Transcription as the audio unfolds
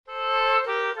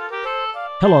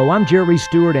Hello, I'm Jerry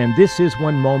Stewart, and this is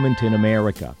One Moment in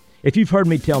America. If you've heard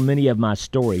me tell many of my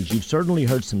stories, you've certainly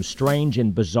heard some strange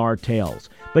and bizarre tales.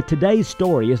 But today's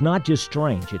story is not just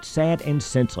strange, it's sad and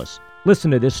senseless.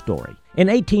 Listen to this story. In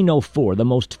 1804, the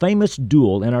most famous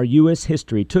duel in our U.S.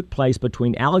 history took place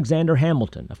between Alexander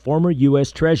Hamilton, a former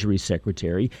U.S. Treasury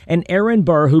Secretary, and Aaron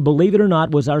Burr, who, believe it or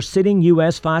not, was our sitting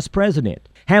U.S. Vice President.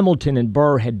 Hamilton and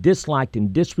Burr had disliked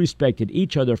and disrespected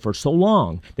each other for so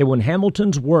long that when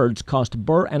Hamilton's words cost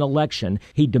Burr an election,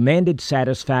 he demanded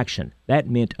satisfaction. That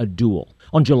meant a duel.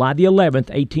 On July the 11th,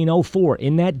 1804,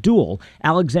 in that duel,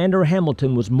 Alexander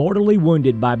Hamilton was mortally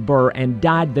wounded by Burr and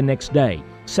died the next day.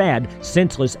 Sad,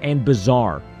 senseless, and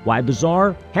bizarre. Why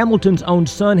bizarre? Hamilton's own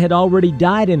son had already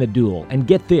died in a duel, and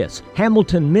get this,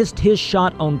 Hamilton missed his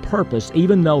shot on purpose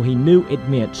even though he knew it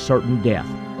meant certain death.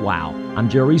 Wow. I'm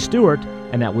Jerry Stewart,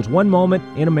 and that was One Moment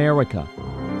in America.